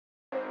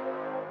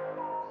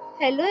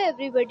Hello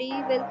everybody,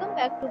 welcome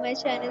back to my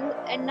channel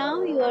and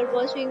now you are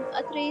watching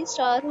a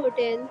 3-star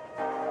hotel.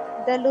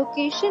 The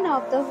location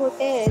of the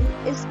hotel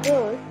is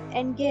good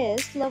and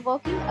guests love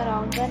walking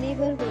around the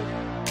neighborhood.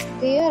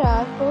 There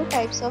are 4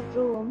 types of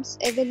rooms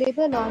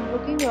available on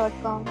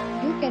booking.com.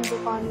 You can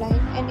book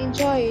online and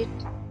enjoy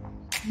it.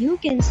 You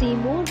can see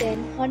more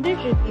than 100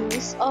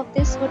 reviews of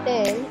this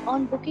hotel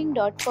on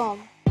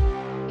booking.com.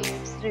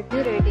 Its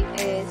review rating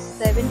is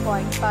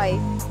 7.5,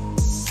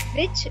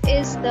 which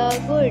is the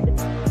good.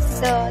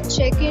 The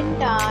check-in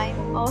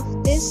time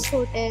of this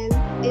hotel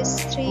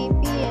is 3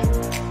 p.m.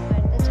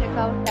 and the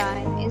checkout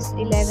time is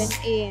 11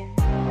 a.m.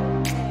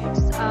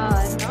 Pets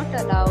are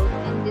not allowed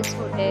in this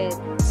hotel.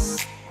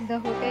 The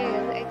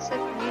hotel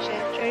accepts major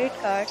credit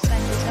cards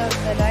and reserves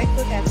the right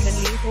to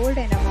temporarily hold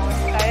an amount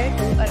prior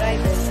to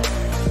arrival.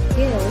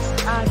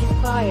 Guests are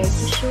required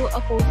to show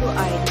a photo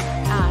ID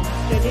and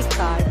credit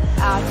card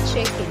at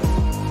check-in.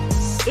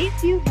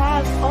 If you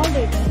have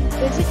already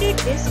visited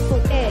this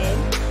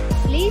hotel,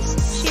 please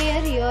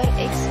share your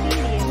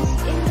experience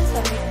in the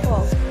comment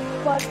box.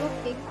 For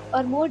booking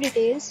or more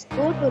details,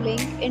 go to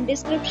link in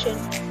description.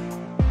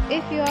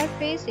 If you are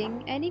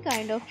facing any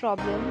kind of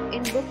problem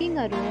in booking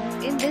a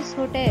room in this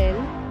hotel,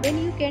 then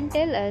you can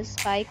tell us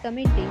by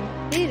commenting.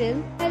 We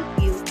will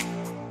help you.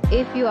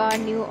 If you are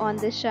new on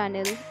this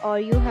channel or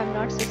you have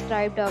not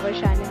subscribed our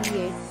channel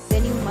yet,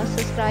 then you must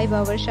subscribe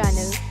our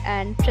channel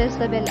and press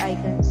the bell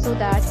icon so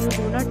that you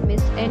do not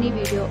miss any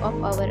video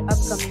of our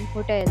upcoming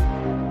hotel.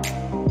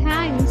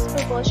 Thanks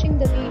for watching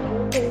the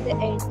video till the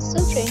end.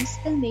 So friends,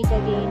 we'll meet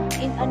again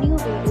in a new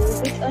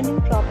video with a new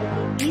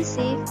property. Be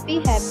safe,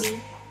 be happy.